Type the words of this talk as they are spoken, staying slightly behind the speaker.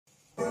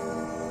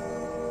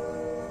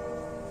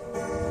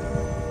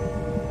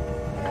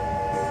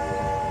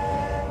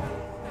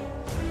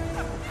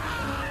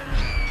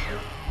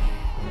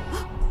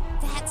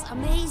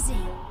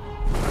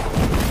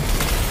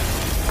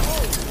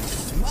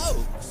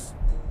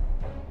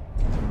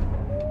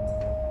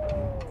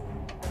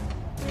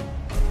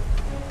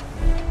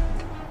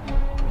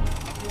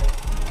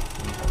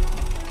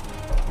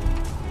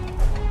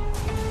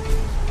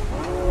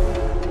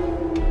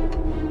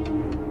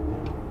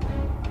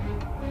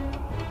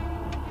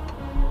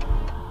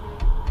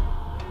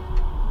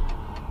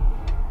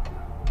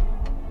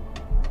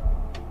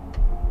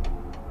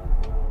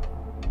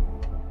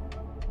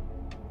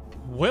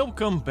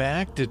Welcome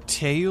back to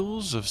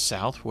Tales of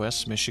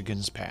Southwest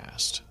Michigan's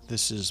Past.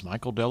 This is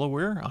Michael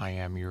Delaware. I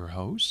am your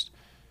host.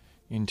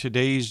 In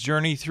today's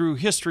journey through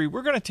history,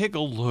 we're going to take a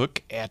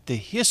look at the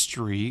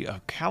history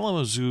of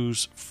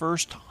Kalamazoo's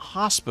first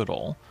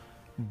hospital,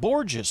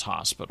 Borgess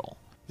Hospital.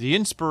 The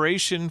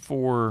inspiration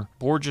for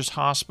Borgess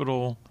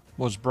Hospital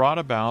was brought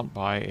about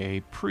by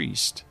a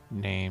priest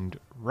named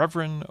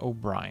Reverend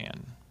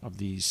O'Brien of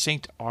the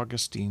St.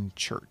 Augustine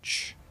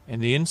Church. And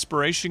the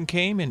inspiration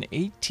came in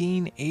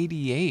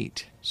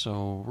 1888.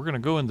 So we're going to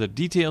go into the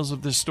details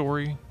of this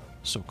story.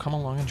 So come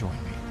along and join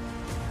me.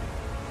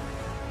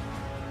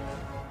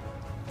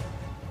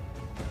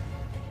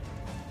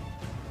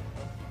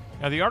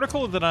 Now, the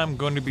article that I'm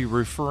going to be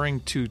referring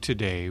to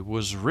today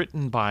was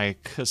written by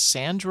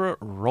Cassandra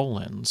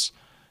Rollins,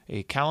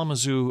 a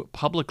Kalamazoo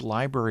Public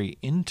Library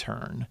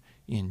intern,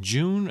 in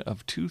June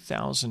of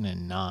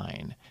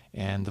 2009.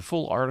 And the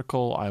full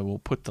article I will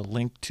put the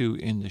link to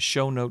in the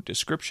show note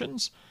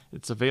descriptions.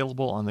 It's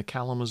available on the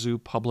Kalamazoo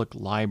Public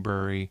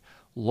Library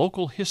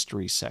local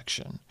history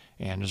section.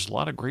 And there's a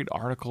lot of great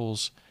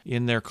articles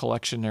in their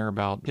collection there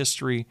about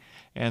history.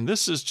 And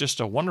this is just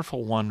a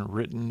wonderful one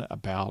written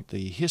about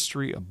the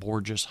history of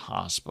Borgess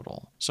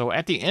Hospital. So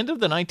at the end of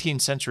the 19th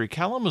century,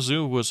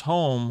 Kalamazoo was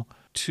home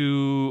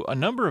to a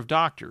number of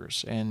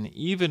doctors and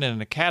even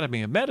an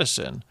academy of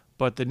medicine,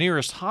 but the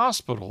nearest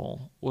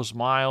hospital was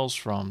miles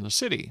from the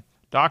city.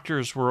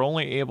 Doctors were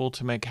only able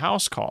to make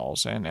house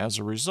calls, and as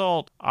a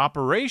result,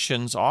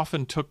 operations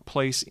often took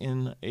place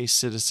in a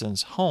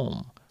citizen's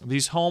home.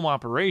 These home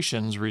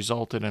operations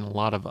resulted in a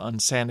lot of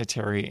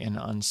unsanitary and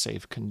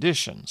unsafe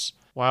conditions.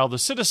 While the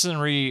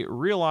citizenry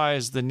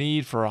realized the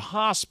need for a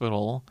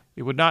hospital,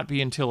 it would not be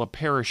until a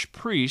parish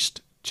priest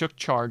took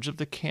charge of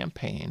the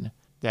campaign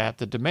that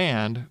the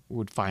demand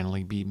would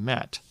finally be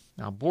met.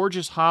 Now,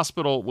 Borgess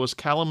Hospital was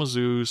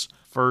Kalamazoo's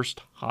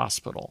first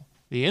hospital.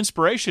 The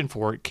inspiration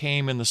for it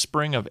came in the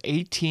spring of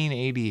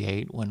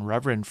 1888 when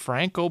Reverend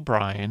Frank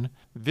O'Brien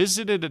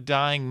visited a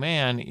dying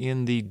man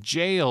in the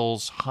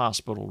jail's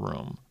hospital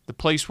room, the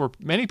place where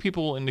many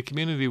people in the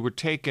community were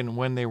taken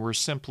when they were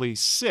simply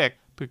sick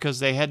because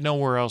they had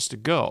nowhere else to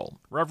go.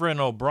 Reverend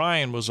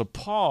O'Brien was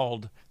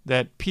appalled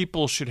that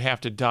people should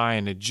have to die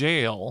in a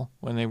jail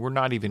when they were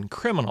not even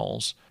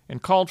criminals,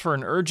 and called for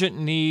an urgent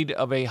need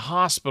of a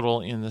hospital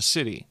in the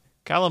city.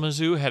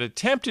 Kalamazoo had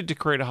attempted to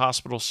create a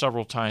hospital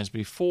several times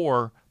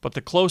before, but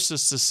the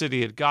closest the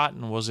city had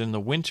gotten was in the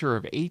winter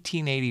of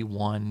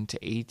 1881 to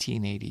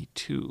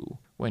 1882,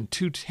 when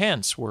 2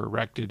 tents were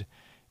erected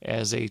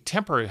as a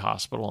temporary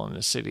hospital in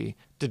the city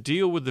to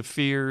deal with the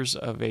fears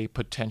of a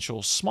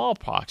potential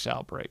smallpox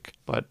outbreak.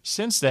 But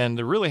since then,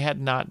 there really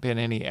had not been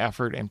any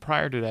effort, and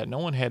prior to that, no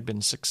one had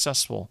been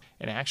successful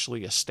in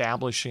actually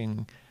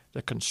establishing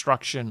the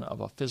construction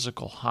of a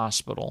physical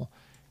hospital,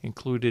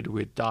 included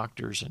with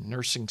doctors and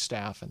nursing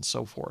staff and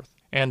so forth.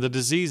 And the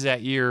disease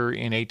that year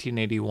in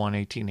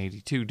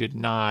 1881-1882 did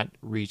not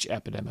reach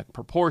epidemic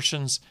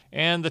proportions,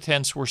 and the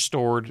tents were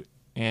stored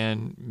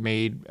and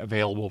made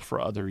available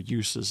for other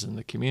uses in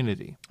the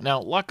community.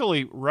 Now,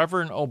 luckily,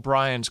 Reverend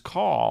O'Brien's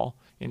call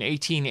in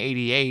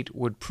 1888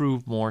 would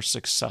prove more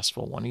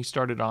successful when he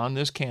started on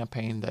this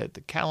campaign that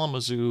the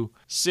Kalamazoo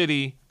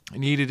city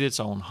needed its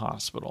own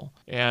hospital.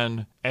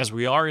 And as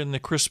we are in the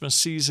Christmas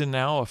season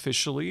now,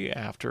 officially,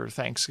 after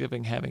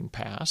Thanksgiving having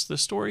passed, the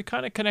story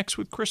kind of connects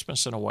with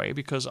Christmas in a way,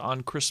 because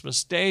on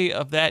Christmas Day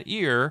of that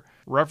year,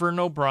 Reverend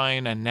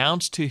O'Brien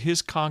announced to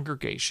his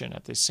congregation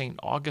at the St.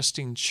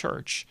 Augustine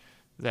Church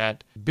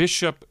that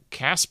Bishop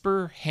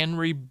Casper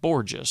Henry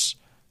Borgess,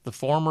 the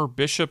former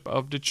Bishop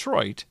of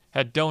Detroit,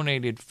 had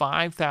donated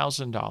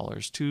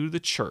 $5,000 to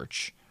the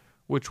church,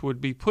 which would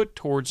be put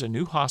towards a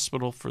new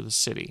hospital for the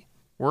city.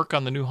 Work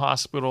on the new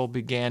hospital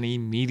began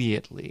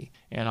immediately,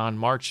 and on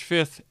March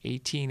 5th,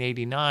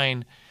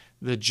 1889,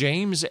 the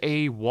James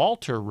A.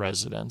 Walter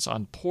residence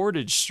on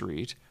Portage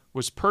Street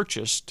was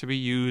purchased to be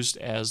used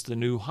as the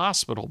new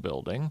hospital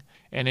building,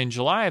 and in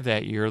July of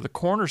that year, the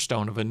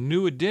cornerstone of a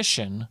new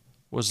addition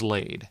was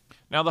laid.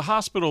 Now, the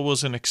hospital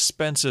was an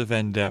expensive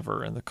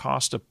endeavor, and the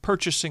cost of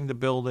purchasing the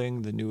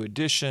building, the new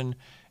addition,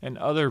 and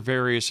other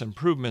various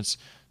improvements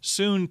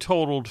soon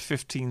totaled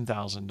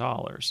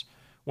 $15,000.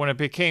 When it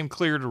became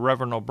clear to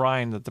Reverend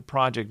O'Brien that the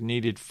project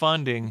needed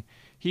funding,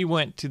 he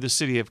went to the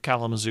city of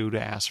Kalamazoo to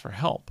ask for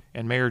help,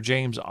 and Mayor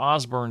James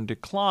Osborne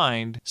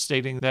declined,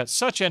 stating that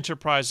such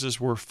enterprises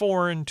were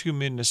foreign to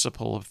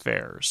municipal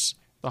affairs.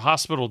 The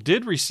hospital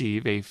did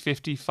receive a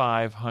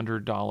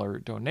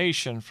 $5,500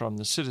 donation from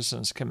the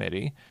Citizens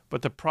Committee,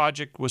 but the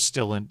project was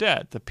still in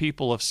debt. The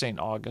people of St.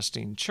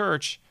 Augustine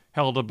Church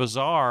held a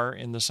bazaar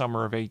in the summer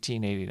of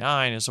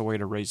 1889 as a way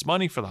to raise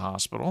money for the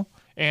hospital,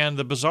 and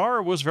the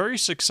bazaar was very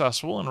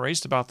successful and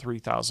raised about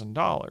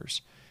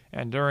 $3,000.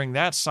 And during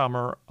that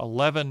summer,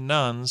 11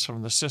 nuns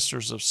from the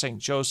Sisters of St.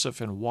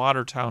 Joseph in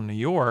Watertown, New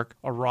York,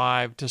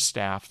 arrived to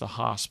staff the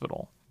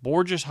hospital.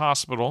 Borgess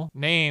Hospital,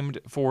 named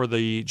for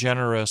the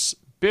generous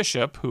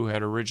bishop who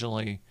had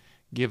originally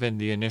given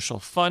the initial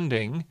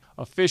funding,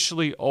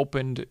 officially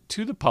opened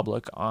to the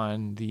public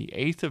on the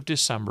 8th of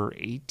December,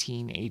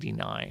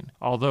 1889,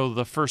 although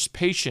the first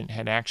patient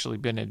had actually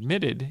been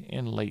admitted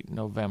in late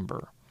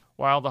November.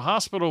 While the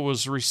hospital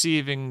was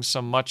receiving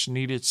some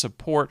much-needed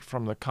support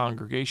from the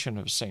congregation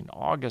of St.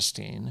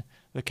 Augustine,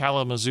 the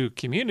Kalamazoo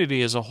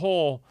community as a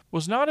whole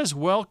was not as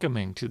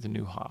welcoming to the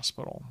new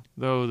hospital.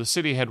 Though the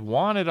city had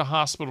wanted a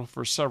hospital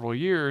for several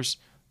years,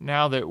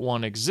 now that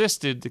one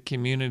existed, the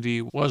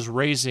community was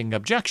raising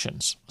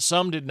objections.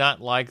 Some did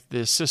not like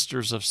the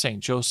Sisters of St.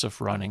 Joseph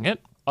running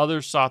it.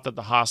 Others thought that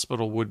the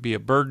hospital would be a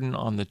burden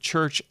on the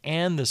church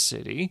and the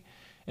city.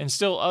 And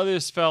still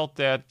others felt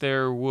that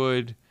there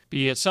would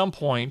be at some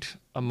point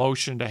a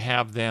motion to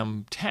have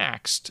them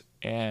taxed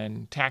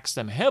and tax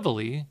them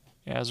heavily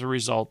as a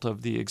result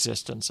of the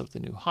existence of the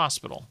new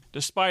hospital.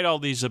 Despite all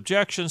these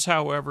objections,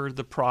 however,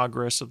 the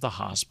progress of the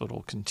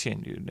hospital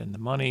continued, and the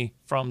money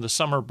from the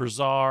summer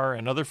bazaar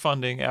and other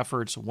funding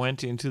efforts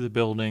went into the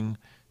building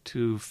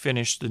to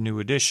finish the new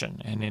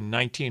addition. And in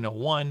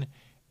 1901,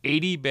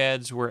 80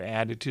 beds were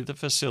added to the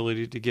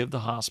facility to give the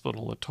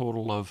hospital a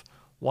total of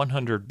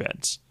 100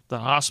 beds. The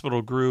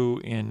hospital grew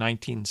in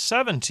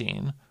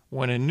 1917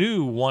 when a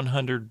new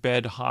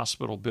 100-bed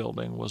hospital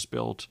building was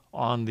built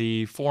on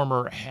the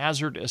former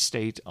Hazard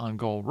Estate on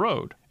Gull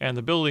Road. And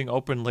the building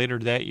opened later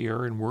that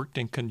year and worked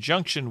in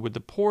conjunction with the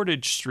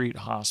Portage Street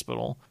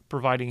Hospital,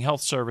 providing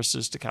health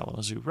services to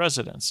Kalamazoo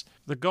residents.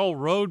 The Gull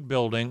Road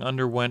building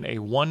underwent a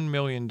 $1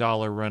 million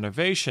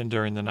renovation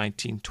during the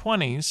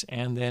 1920s,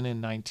 and then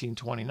in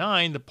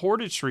 1929, the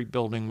Portage Street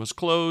building was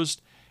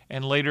closed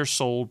and later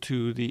sold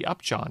to the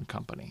Upjohn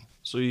Company.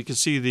 So you can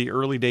see the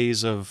early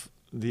days of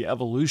the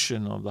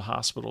evolution of the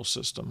hospital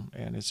system,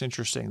 and it's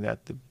interesting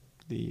that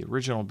the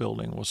original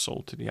building was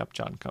sold to the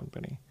Upjohn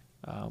Company,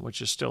 which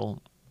is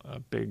still a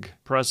big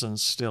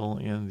presence still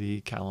in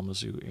the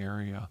Kalamazoo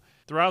area.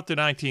 Throughout the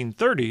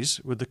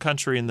 1930s, with the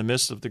country in the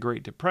midst of the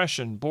Great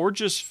Depression,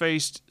 Borgess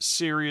faced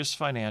serious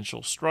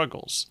financial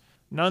struggles.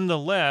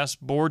 Nonetheless,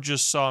 Borgess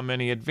saw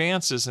many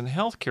advances in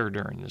healthcare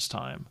during this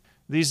time.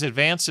 These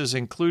advances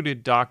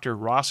included Dr.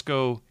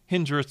 Roscoe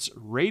Hindreth's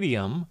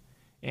radium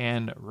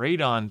and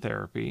radon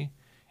therapy,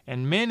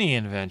 and many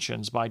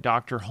inventions by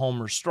Dr.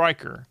 Homer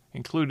Stryker,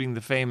 including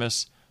the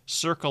famous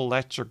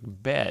circle-electric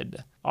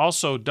bed.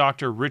 Also,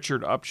 Dr.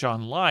 Richard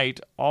Upjohn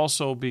Light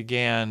also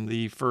began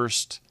the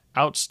first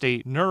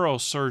outstate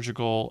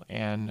neurosurgical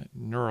and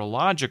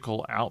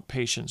neurological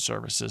outpatient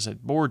services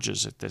at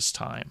Borgess at this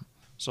time.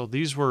 So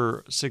these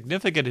were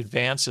significant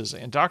advances,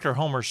 and Dr.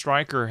 Homer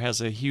Stryker has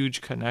a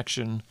huge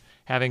connection,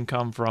 having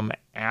come from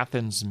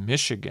Athens,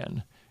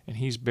 Michigan, and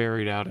he's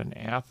buried out in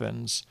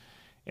Athens.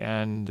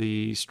 And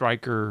the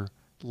Stryker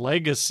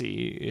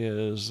legacy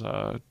is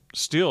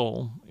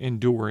still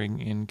enduring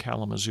in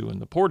Kalamazoo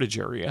and the Portage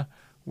area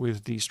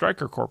with the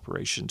Stryker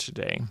Corporation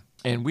today.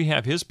 And we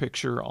have his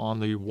picture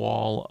on the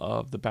wall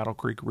of the Battle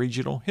Creek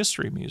Regional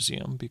History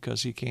Museum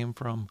because he came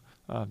from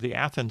the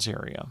Athens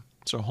area.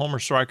 So Homer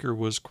Stryker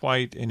was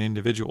quite an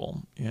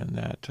individual in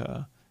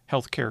that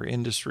healthcare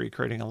industry,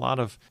 creating a lot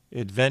of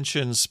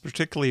inventions,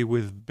 particularly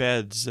with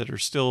beds that are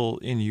still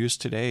in use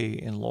today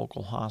in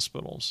local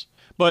hospitals.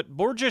 But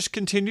Borgess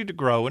continued to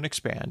grow and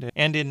expand,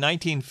 and in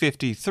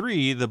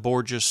 1953, the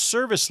Borgess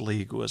Service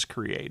League was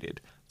created.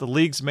 The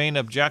league's main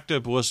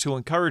objective was to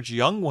encourage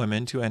young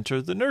women to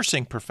enter the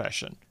nursing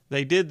profession.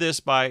 They did this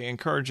by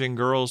encouraging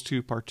girls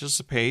to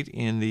participate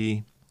in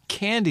the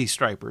Candy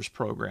Stripers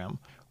program,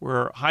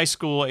 where high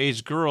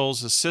school-aged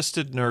girls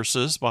assisted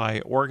nurses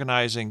by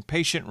organizing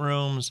patient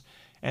rooms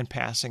and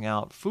passing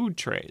out food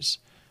trays.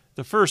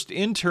 The first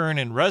intern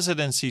and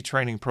residency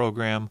training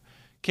program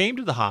came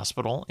to the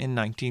hospital in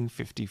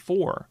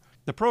 1954.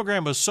 The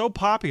program was so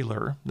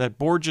popular that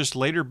Borgess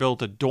later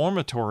built a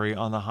dormitory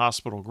on the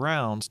hospital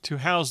grounds to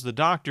house the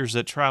doctors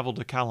that traveled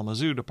to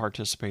Kalamazoo to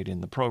participate in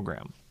the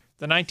program.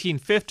 The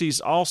 1950s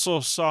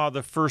also saw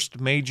the first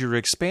major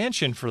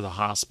expansion for the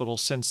hospital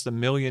since the $1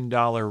 million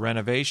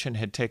renovation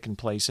had taken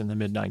place in the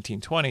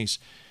mid-1920s.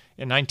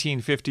 In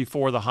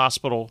 1954, the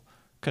hospital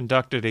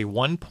conducted a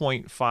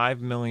 $1.5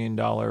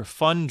 million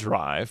fund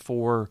drive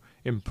for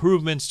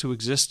improvements to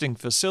existing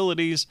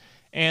facilities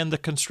and the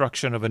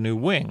construction of a new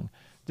wing.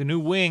 The new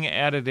wing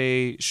added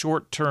a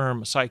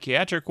short-term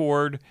psychiatric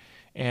ward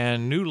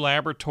and new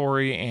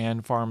laboratory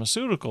and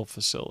pharmaceutical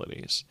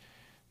facilities.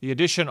 The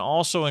addition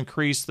also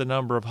increased the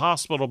number of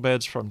hospital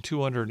beds from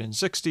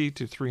 260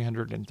 to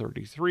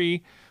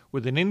 333,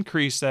 with an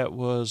increase that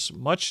was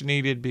much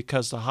needed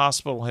because the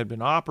hospital had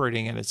been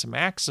operating at its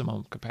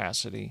maximum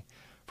capacity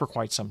for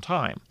quite some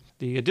time.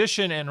 The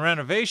addition and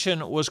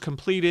renovation was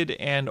completed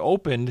and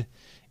opened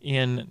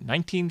in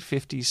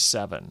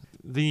 1957.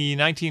 The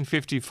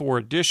 1954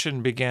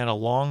 addition began a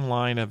long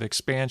line of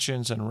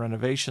expansions and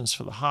renovations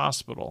for the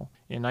hospital.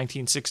 In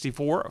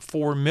 1964,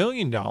 $4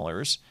 million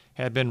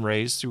had been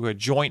raised through a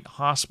joint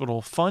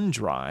hospital fund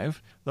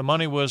drive. The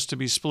money was to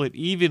be split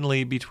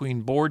evenly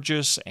between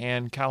Borgess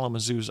and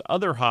Kalamazoo's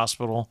other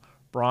hospital,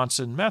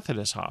 Bronson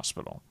Methodist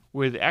Hospital.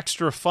 With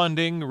extra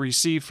funding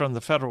received from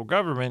the federal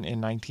government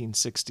in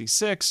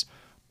 1966,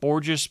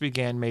 Borgess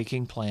began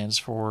making plans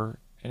for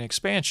an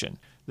expansion.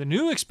 The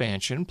new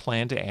expansion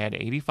planned to add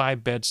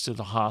 85 beds to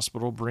the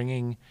hospital,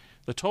 bringing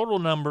the total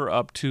number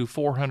up to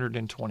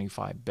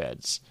 425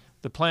 beds.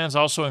 The plans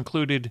also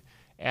included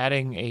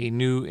adding a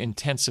new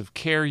intensive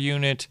care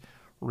unit,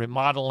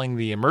 remodeling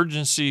the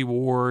emergency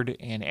ward,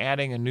 and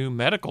adding a new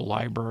medical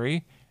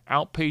library,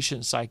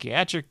 outpatient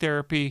psychiatric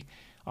therapy,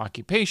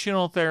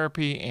 occupational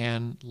therapy,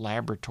 and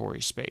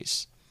laboratory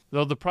space.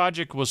 Though the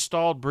project was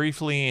stalled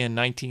briefly in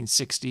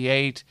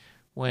 1968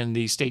 when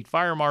the state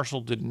fire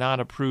marshal did not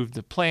approve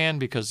the plan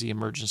because the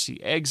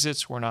emergency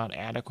exits were not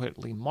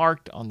adequately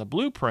marked on the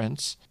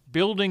blueprints,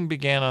 building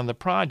began on the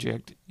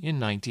project in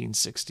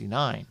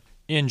 1969.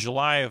 In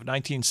July of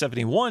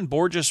 1971,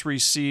 Borgess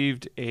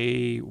received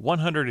a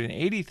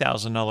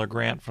 $180,000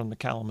 grant from the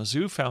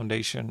Kalamazoo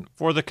Foundation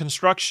for the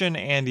construction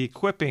and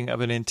equipping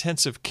of an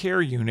intensive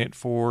care unit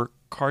for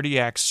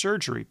cardiac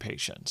surgery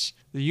patients.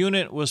 The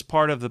unit was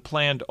part of the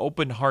planned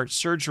open heart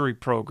surgery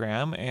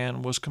program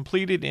and was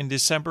completed in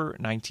December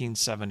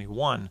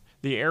 1971.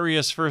 The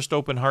area's first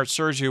open heart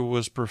surgery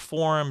was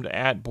performed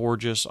at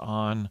Borgess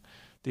on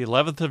the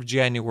 11th of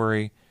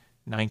January,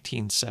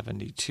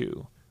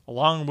 1972.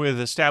 Along with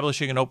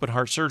establishing an open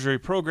heart surgery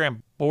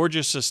program,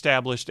 Borgess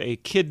established a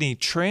kidney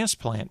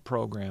transplant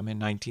program in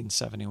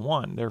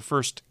 1971. Their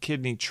first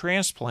kidney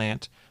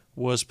transplant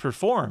was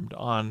performed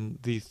on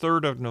the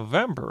 3rd of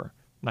November,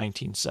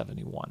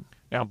 1971.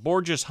 Now,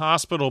 Borgess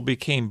Hospital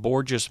became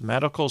Borgess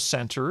Medical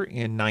Center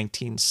in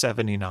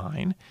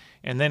 1979,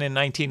 and then in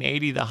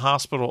 1980, the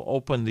hospital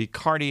opened the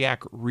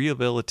Cardiac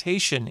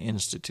Rehabilitation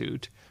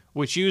Institute,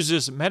 which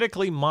uses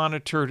medically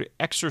monitored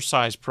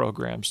exercise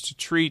programs to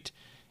treat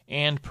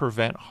and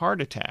prevent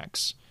heart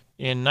attacks.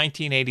 In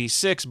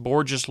 1986,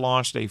 Borgess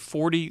launched a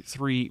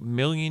 $43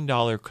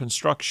 million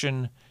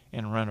construction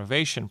and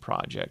renovation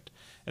project.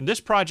 And this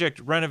project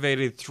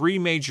renovated 3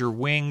 major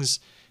wings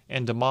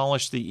and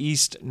demolished the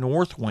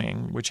east-north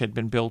wing, which had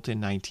been built in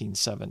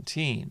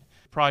 1917.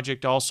 The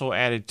project also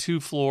added 2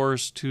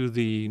 floors to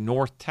the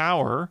North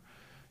Tower,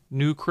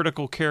 new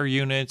critical care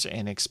units,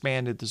 and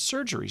expanded the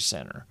surgery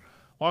center.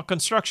 While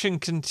construction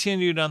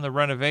continued on the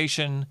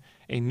renovation,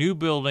 a new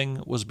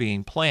building was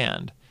being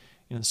planned.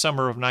 In the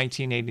summer of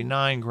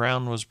 1989,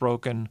 ground was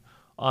broken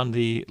on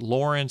the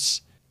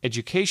Lawrence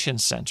Education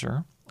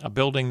Center, a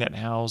building that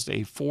housed a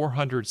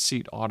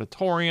 400-seat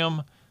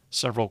auditorium,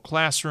 several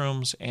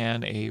classrooms,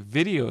 and a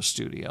video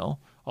studio.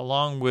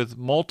 Along with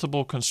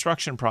multiple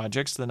construction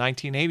projects, the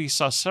 1980s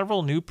saw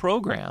several new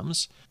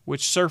programs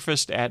which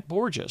surfaced at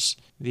Borgess.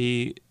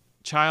 The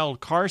Child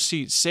Car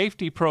Seat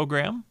Safety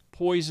Program,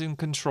 Poison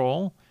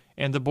Control,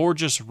 and the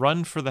Borgess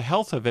Run for the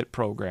Health of It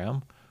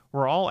program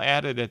were all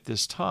added at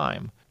this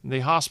time. The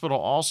hospital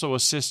also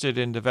assisted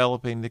in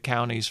developing the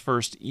county's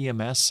first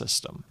EMS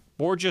system.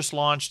 Borgess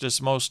launched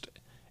its most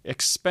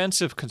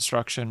expensive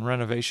construction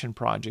renovation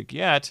project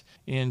yet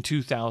in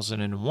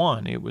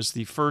 2001. It was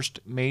the first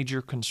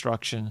major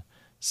construction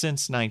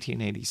since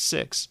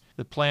 1986.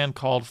 The plan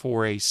called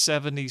for a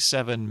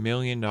 $77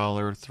 million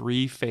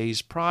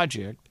 3-phase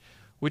project,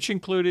 which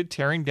included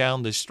tearing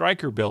down the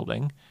Stryker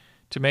building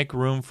to make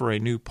room for a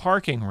new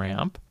parking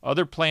ramp.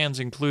 Other plans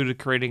included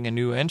creating a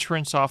new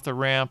entrance off the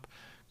ramp,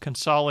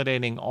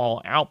 consolidating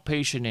all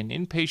outpatient and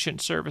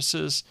inpatient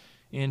services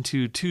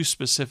into 2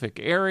 specific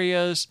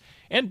areas,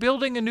 and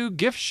building a new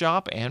gift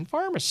shop and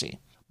pharmacy.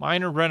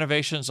 Minor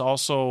renovations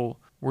also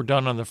were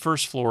done on the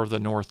first floor of the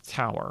North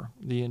Tower.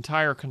 The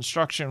entire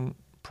construction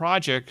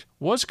project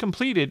was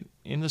completed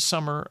in the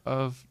summer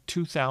of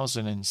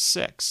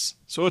 2006.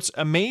 So it's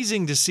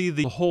amazing to see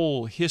the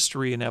whole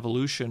history and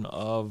evolution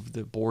of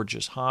the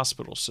Borgess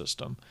hospital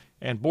system.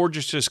 And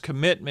Borgess's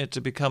commitment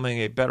to becoming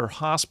a better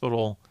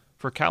hospital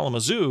for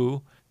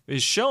Kalamazoo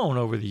is shown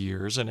over the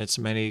years in its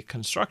many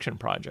construction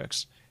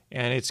projects.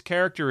 And its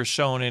character is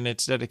shown in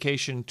its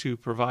dedication to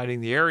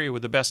providing the area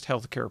with the best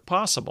health care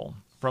possible.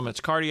 From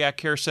its cardiac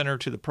care center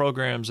to the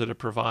programs that it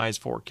provides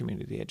for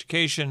community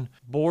education,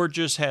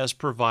 Borgess has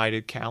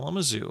provided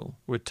Kalamazoo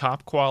with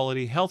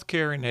top-quality health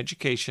care and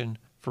education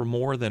for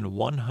more than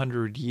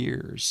 100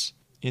 years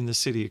in the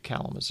city of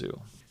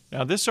Kalamazoo.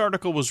 Now, this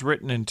article was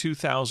written in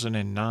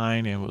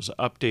 2009 and was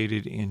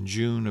updated in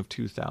June of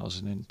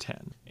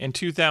 2010. In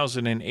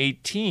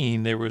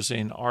 2018, there was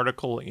an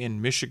article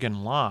in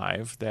Michigan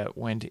Live that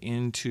went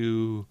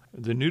into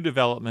the new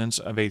developments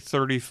of a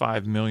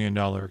 $35 million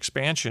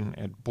expansion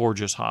at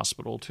Borgess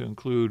Hospital to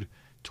include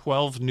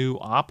 12 new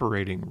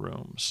operating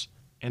rooms.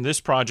 And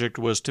this project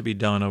was to be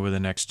done over the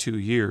next 2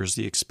 years.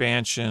 The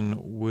expansion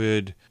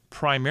would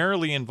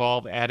primarily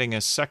involve adding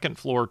a second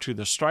floor to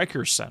the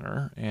Stryker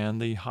Center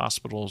and the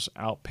hospital's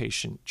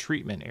outpatient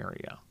treatment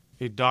area.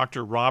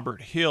 Dr.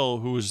 Robert Hill,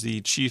 who was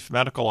the chief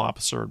medical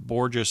officer at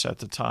Borgess at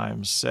the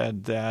time,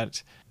 said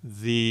that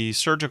the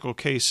surgical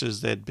cases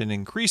that had been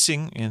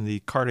increasing in the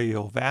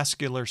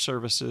cardiovascular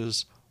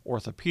services,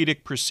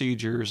 orthopedic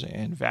procedures,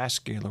 and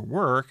vascular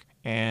work,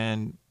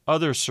 and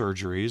other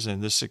surgeries,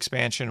 and this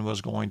expansion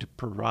was going to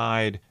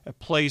provide a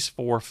place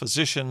for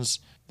physicians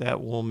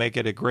that will make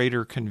it a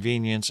greater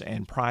convenience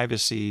and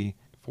privacy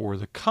for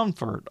the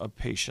comfort of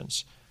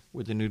patients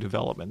with the new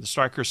development. The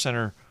Stryker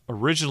Center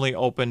originally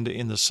opened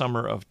in the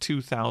summer of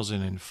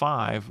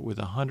 2005 with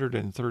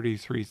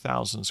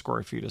 133,000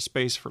 square feet of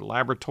space for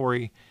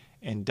laboratory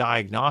and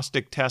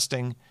diagnostic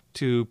testing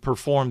to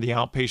perform the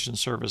outpatient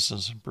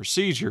services and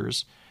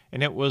procedures,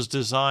 and it was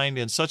designed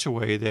in such a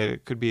way that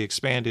it could be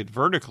expanded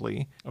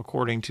vertically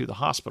according to the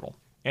hospital.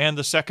 And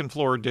the second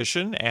floor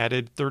addition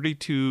added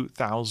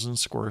 32,000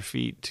 square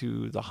feet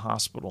to the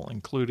hospital,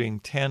 including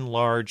 10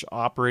 large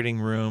operating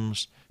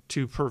rooms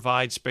to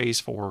provide space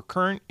for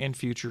current and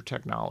future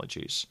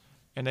technologies.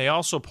 And they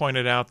also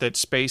pointed out that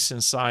space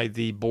inside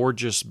the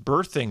Borgess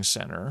Birthing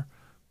Center,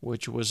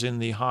 which was in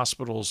the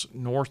hospital's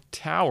North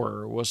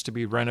Tower, was to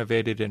be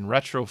renovated and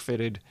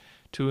retrofitted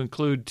to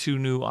include 2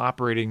 new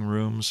operating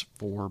rooms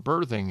for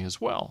birthing as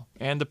well.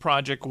 And the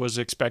project was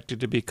expected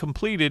to be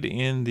completed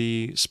in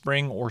the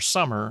spring or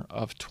summer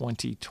of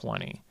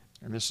 2020.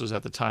 And this was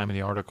at the time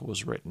the article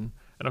was written.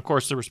 And of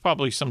course, there was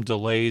probably some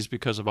delays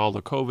because of all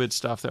the COVID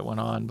stuff that went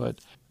on,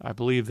 but I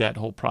believe that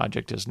whole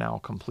project is now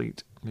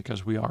complete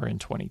because we are in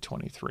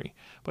 2023.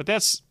 But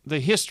that's the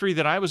history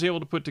that I was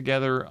able to put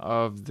together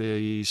of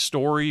the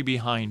story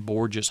behind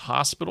Borgess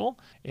Hospital.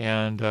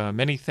 And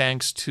many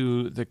thanks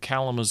to the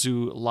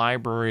Kalamazoo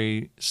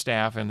Library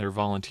staff and their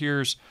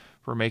volunteers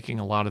for making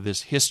a lot of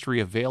this history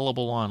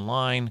available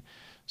online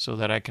so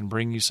that I can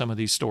bring you some of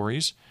these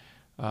stories.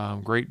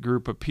 Great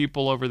group of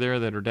people over there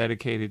that are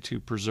dedicated to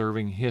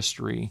preserving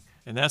history.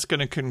 And that's going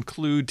to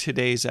conclude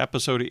today's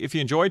episode. If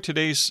you enjoyed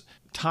today's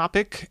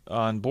topic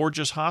on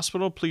Borgess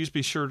Hospital, please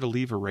be sure to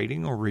leave a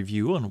rating or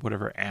review on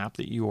whatever app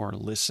that you are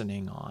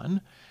listening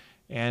on.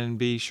 And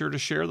be sure to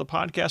share the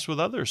podcast with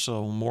others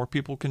so more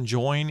people can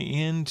join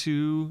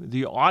into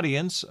the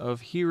audience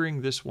of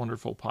hearing this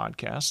wonderful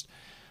podcast.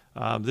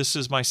 This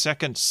is my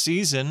second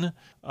season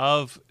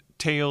of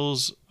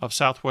Tales of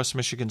Southwest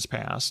Michigan's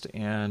Past,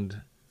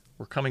 and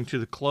we're coming to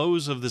the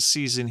close of the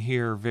season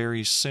here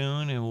very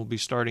soon, and we'll be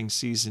starting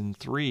season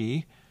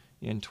 3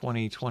 in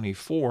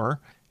 2024.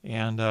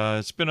 And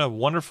it's been a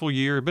wonderful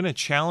year. It's been a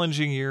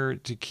challenging year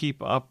to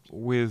keep up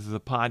with the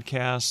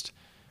podcast,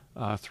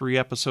 3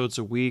 episodes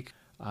a week.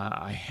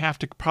 I have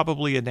to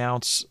probably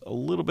announce a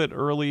little bit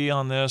early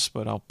on this,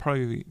 but I'll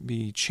probably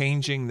be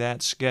changing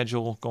that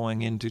schedule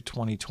going into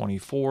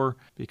 2024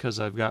 because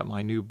I've got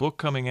my new book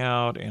coming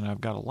out, and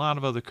I've got a lot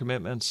of other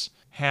commitments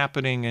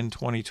happening in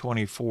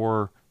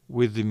 2024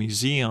 with the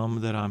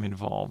museum that I'm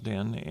involved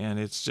in, and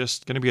it's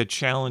just going to be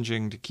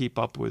challenging to keep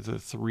up with a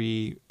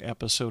 3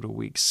 episode a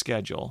week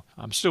schedule.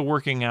 I'm still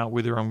working out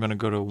whether I'm going to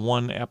go to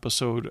 1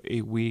 episode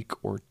a week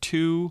or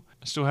 2.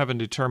 I still haven't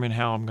determined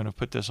how I'm going to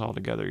put this all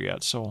together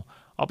yet, so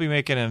I'll be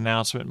making an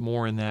announcement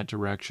more in that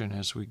direction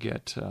as we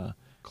get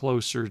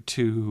closer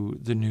to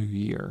the new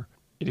year.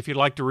 And if you'd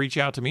like to reach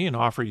out to me and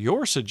offer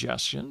your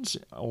suggestions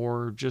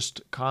or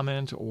just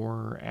comment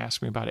or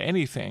ask me about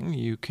anything,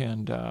 you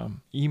can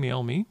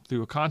email me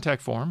through a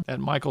contact form at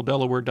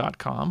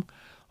michaeldelaware.com.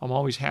 I'm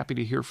always happy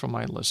to hear from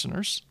my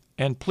listeners.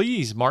 And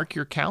please mark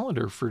your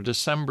calendar for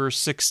December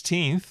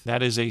 16th.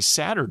 That is a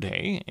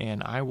Saturday,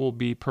 and I will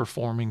be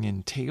performing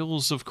in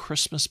Tales of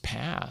Christmas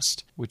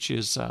Past, which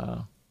is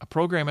a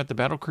program at the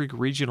Battle Creek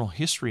Regional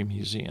History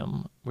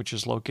Museum, which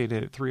is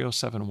located at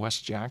 307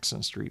 West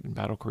Jackson Street in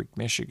Battle Creek,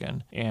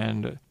 Michigan.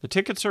 And the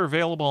tickets are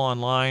available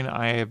online.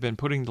 I have been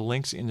putting the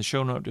links in the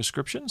show note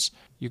descriptions.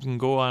 You can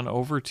go on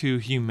over to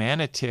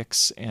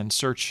Humanitix and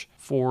search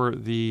for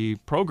the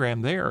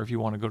program there if you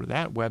want to go to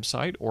that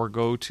website, or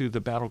go to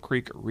the Battle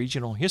Creek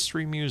Regional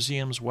History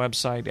Museum's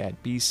website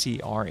at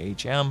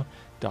bcrhm.org,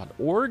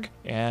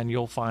 and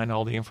you'll find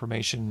all the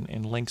information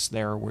and links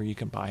there where you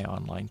can buy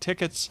online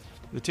tickets.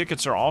 The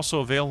tickets are also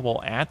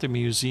available at the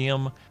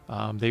museum.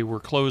 They were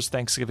closed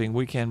Thanksgiving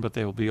weekend, but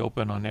they will be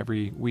open on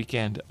every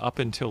weekend up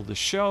until the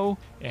show,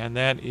 and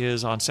that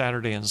is on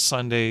Saturday and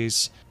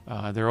Sundays.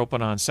 They're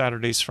open on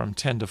Saturdays from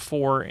 10 to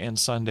 4 and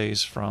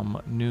Sundays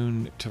from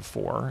noon to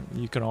 4.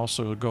 You can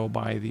also go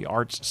by the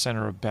Arts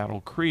Center of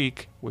Battle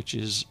Creek, which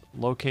is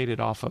located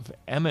off of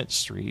Emmett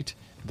Street.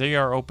 They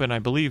are open, I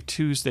believe,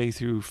 Tuesday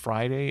through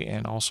Friday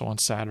and also on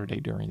Saturday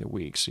during the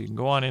week. So you can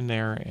go on in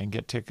there and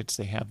get tickets.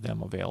 They have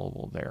them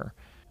available there.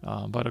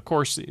 But of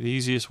course, the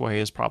easiest way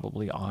is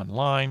probably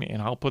online,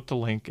 and I'll put the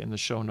link in the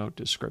show note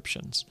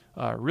descriptions.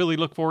 Really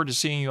look forward to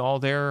seeing you all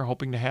there,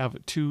 hoping to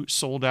have 2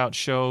 sold-out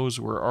shows.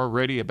 We're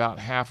already about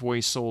halfway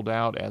sold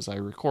out as I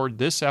record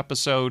this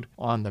episode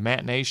on the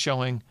matinee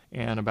showing,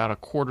 and about a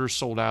quarter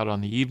sold out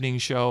on the evening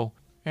show.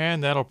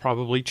 And that'll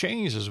probably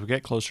change as we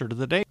get closer to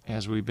the date,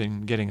 as we've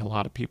been getting a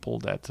lot of people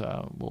that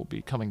will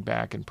be coming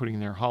back and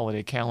putting their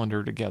holiday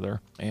calendar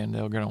together, and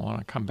they're going to want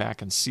to come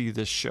back and see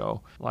this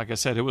show. Like I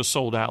said, it was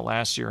sold out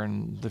last year,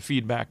 and the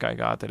feedback I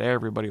got that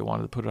everybody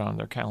wanted to put it on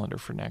their calendar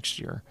for next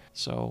year.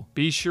 So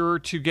be sure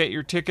to get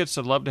your tickets.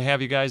 I'd love to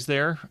have you guys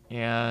there.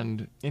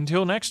 And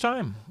until next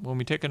time, when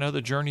we take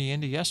another journey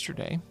into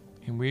yesterday,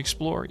 and we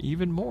explore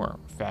even more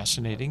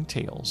fascinating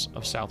tales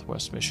of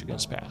Southwest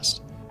Michigan's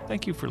past.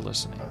 Thank you for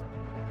listening.